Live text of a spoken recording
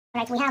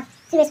Right, we have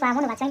 2 raised to power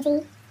 1 over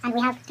 20, and we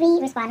have 3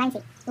 raised to power 90.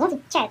 We want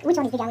to check which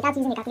one is bigger without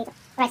using a calculator.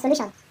 Alright,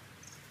 solution.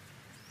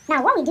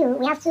 Now, what we do,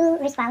 we have 2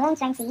 raised to power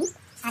 120,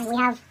 and we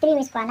have 3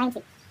 raised to power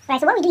 90.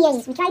 Right, so what we do here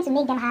is we try to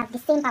make them have the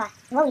same power.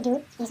 So what we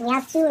do is we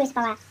have 2 raised to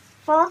power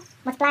 4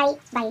 multiplied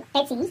by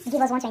 30 to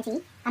give us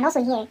 120, and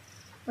also here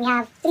we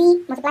have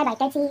 3 multiplied by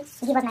 30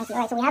 to give us 90.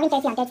 Alright, so we're having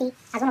 30 and 30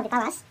 as one of the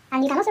powers,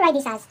 and you can also write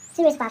this as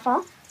 2 raised to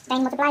power 4,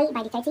 then multiply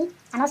by the 30,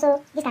 and also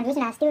this can be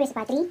written as 2 raised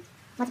to power 3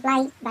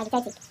 multiplied by the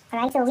 30.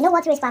 Alright, so we know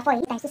what 2 raised to power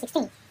 4 is times 2,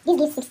 16. This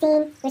gives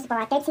 16 raised to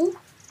power 30,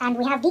 and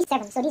we have this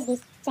 7, so this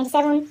gives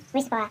 27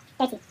 raised to power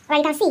 30.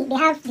 Alright, you can see they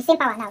have the same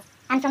power now,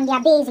 and from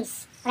their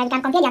bases, alright, we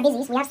can compare their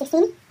bases. We have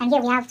 16, and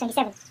here we have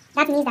 27.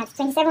 That means that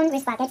 27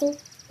 raised to power 30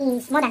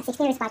 is more than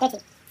 16 raised to power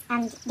 30,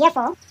 and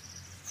therefore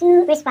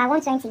 2 raised to power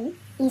 120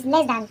 is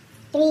less than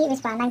 3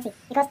 raised to power 90,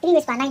 because 3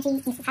 raised to power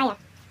 90 is higher.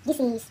 This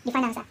is the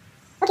final answer.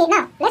 Okay,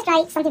 now let's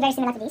try something very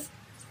similar to this.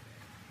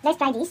 Let's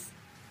try this.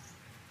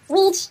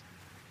 Which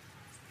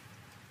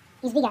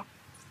is bigger?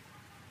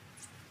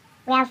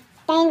 We have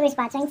 10 raised to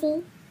power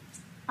 20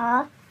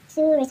 or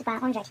 2 raised to power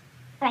 100.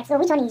 Alright, so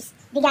which one is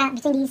bigger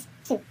between these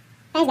two?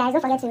 Thanks guys,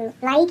 don't forget to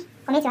like,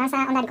 comment your answer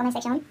under the comment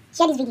section,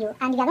 share this video,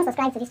 and if you are not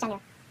subscribed to this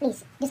channel,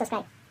 please do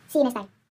subscribe. See you next time.